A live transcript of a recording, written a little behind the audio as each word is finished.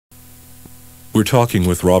We're talking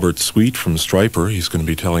with Robert Sweet from Stryper. He's going to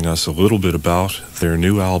be telling us a little bit about their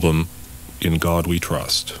new album, In God We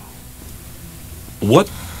Trust. What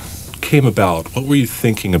came about? What were you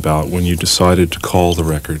thinking about when you decided to call the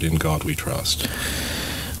record In God We Trust?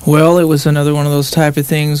 Well, it was another one of those type of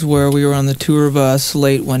things where we were on the tour bus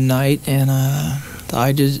late one night, and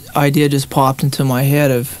the idea just popped into my head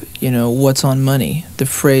of, what's on money? The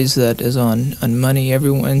phrase that is on money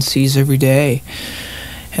everyone sees every day.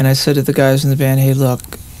 And I said to the guys in the band, hey, look,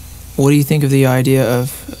 what do you think of the idea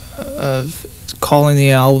of calling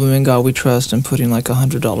the album In God We Trust and putting like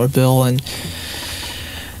 $100 bill? And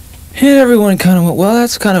everyone kind of went, well,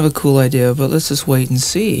 that's kind of a cool idea, but let's just wait and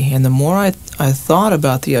see. And the more I thought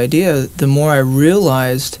about the idea, the more I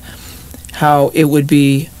realized how it would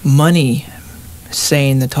be money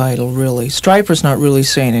saying the title, really. Stryper's not really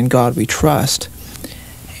saying In God We Trust.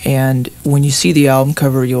 And when you see the album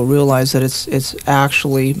cover, you'll realize that it's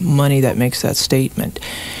actually money that makes that statement.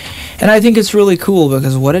 And I think it's really cool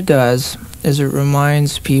because what it does is it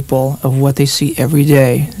reminds people of what they see every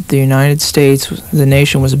day. The United States, the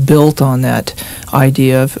nation, was built on that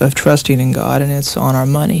idea of trusting in God, and it's on our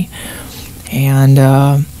money.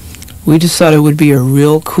 And we just thought it would be a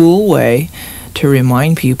real cool way to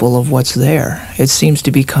remind people of what's there. It seems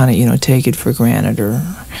to be kind of, take it for granted, or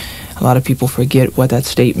a lot of people forget what that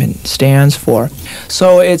statement stands for.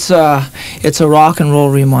 So it's a rock and roll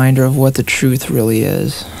reminder of what the truth really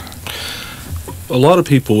is. A lot of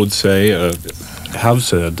people would say, have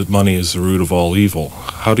said, that money is the root of all evil.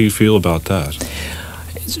 How do you feel about that?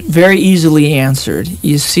 It's very easily answered.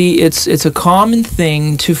 You see, it's a common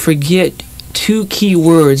thing to forget two key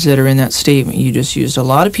words that are in that statement you just used. A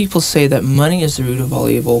lot of people say that money is the root of all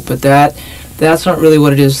evil, but that's not really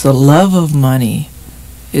what it is. The love of money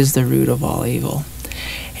is the root of all evil.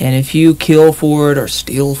 And if you kill for it, or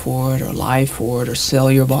steal for it, or lie for it, or sell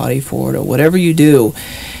your body for it, or whatever you do,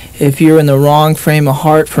 if you're in the wrong frame of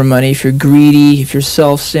heart for money, if you're greedy, if you're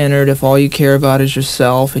self-centered, if all you care about is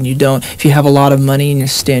yourself, and if you have a lot of money and you're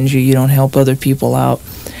stingy, you don't help other people out,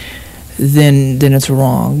 then it's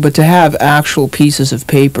wrong. But to have actual pieces of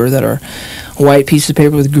paper that are a white piece of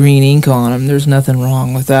paper with green ink on them, there's nothing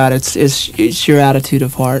wrong with that. It's your attitude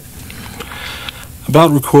of heart.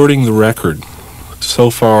 About recording the record,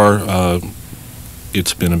 so far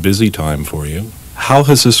it's been a busy time for you. How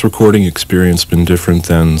has this recording experience been different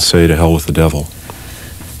than, say, To Hell with the Devil?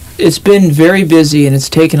 It's been very busy, and it's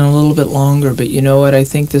taken a little bit longer, but you know what? I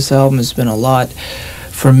think this album has been a lot,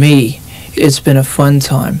 for me, it's been a fun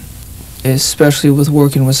time, especially with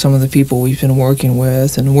working with some of the people we've been working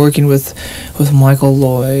with, and working with Michael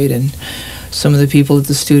Lloyd and some of the people at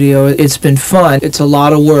the studio. It's been fun. It's a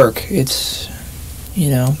lot of work. It's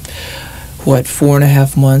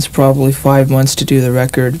 4.5 months, probably 5 months to do the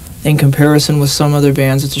record. In comparison with some other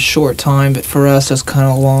bands, it's a short time, but for us, it's kind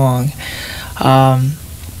of long.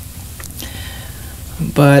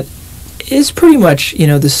 But it's pretty much,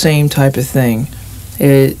 the same type of thing.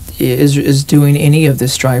 It is doing any of the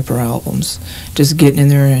Stryper albums, just getting in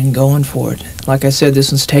there and going for it. Like I said,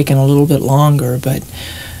 this one's taken a little bit longer, but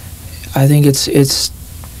I think it's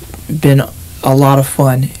been a lot of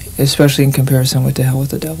fun, especially in comparison with To Hell with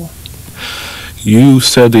the Devil. You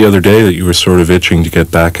said the other day that you were sort of itching to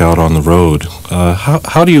get back out on the road.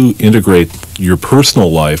 How do you integrate your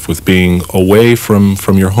personal life with being away from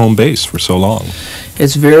your home base for so long?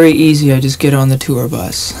 It's very easy. I just get on the tour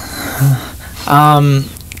bus.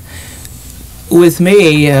 With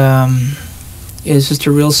me, it's just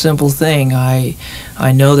a real simple thing. I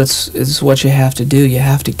know it's what you have to do. You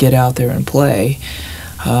have to get out there and play.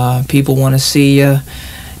 People want to see you,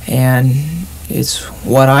 and it's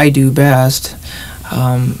what I do best.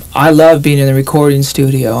 I love being in the recording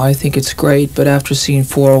studio. I think it's great, but after seeing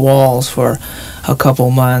four walls for a couple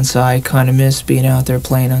months, I kind of miss being out there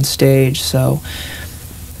playing on stage. So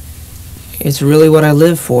it's really what I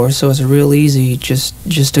live for, so it's real easy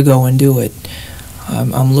just to go and do it.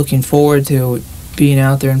 I'm looking forward to being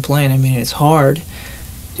out there and playing. I mean, it's hard.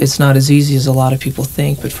 It's not as easy as a lot of people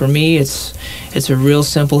think, but for me, it's a real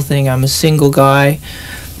simple thing. I'm a single guy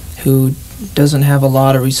who doesn't have a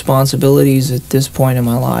lot of responsibilities at this point in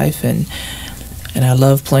my life, and I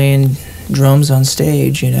love playing drums on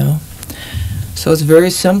stage, So it's very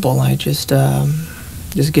simple. I just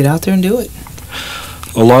get out there and do it.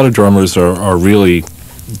 A lot of drummers are really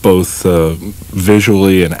both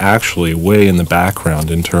visually and actually way in the background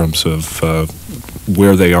in terms of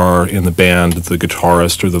where they are in the band. The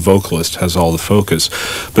guitarist or the vocalist has all the focus,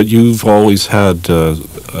 but you've always had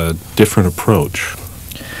a different approach.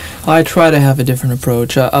 I try to have a different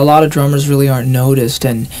approach. A lot of drummers really aren't noticed,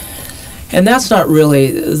 and that's not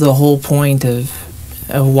really the whole point of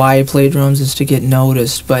why I play drums is to get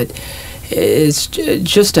noticed, but it's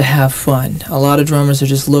just to have fun. A lot of drummers are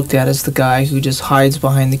just looked at as the guy who just hides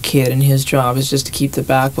behind the kit, and his job is just to keep the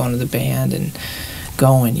backbone of the band and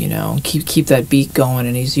going, you know, keep that beat going.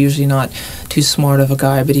 And he's usually not too smart of a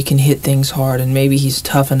guy, but he can hit things hard, and maybe he's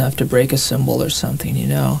tough enough to break a cymbal or something, you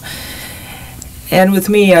know. And with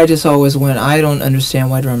me, I just always went, I don't understand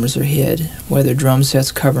why drummers are hid, why their drum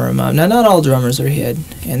sets cover them up. Now, not all drummers are hid,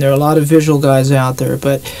 and there are a lot of visual guys out there,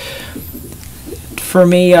 but for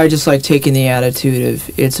me, I just like taking the attitude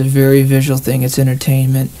of it's a very visual thing, it's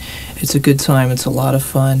entertainment, it's a good time, it's a lot of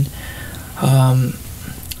fun.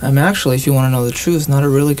 I'm actually, if you want to know the truth, not a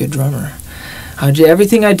really good drummer.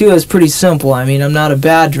 Everything I do is pretty simple. I mean, I'm not a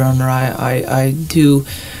bad drummer. I do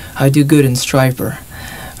good in Stryper.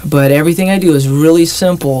 But everything I do is really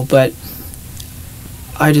simple, but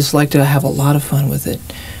I just like to have a lot of fun with it.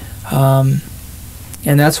 And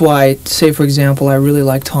that's why, say for example, I really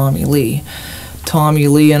like Tommy Lee. Tommy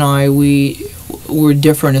Lee and I, we're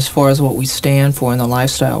different as far as what we stand for and the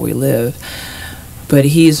lifestyle we live. But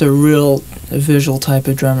he's a real visual type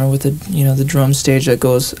of drummer with the drum stage that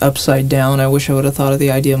goes upside down. I wish I would have thought of the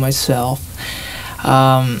idea myself.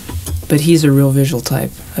 But he's a real visual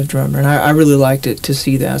type of drummer, and I really liked it to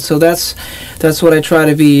see that. So that's what I try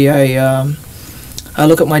to be. I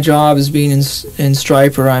look at my job as being in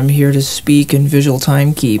Stryper. I'm here to speak and visual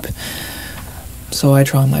time keep. So I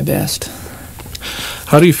try my best.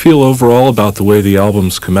 How do you feel overall about the way the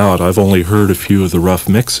albums come out? I've only heard a few of the rough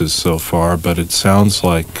mixes so far, but it sounds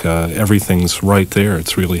like everything's right there.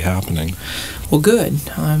 It's really happening. Well, good.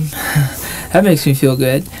 That makes me feel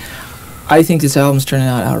good. I think this album's turning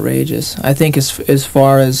out outrageous. I think as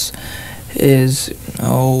far as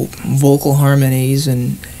vocal harmonies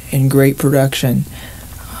and great production,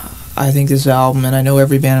 I think this album, and I know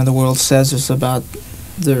every band in the world says this about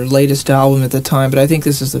their latest album at the time, but I think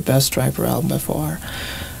this is the best Stryper album by far.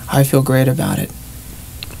 I feel great about it.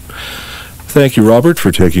 Thank you, Robert,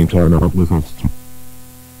 for taking time out with us.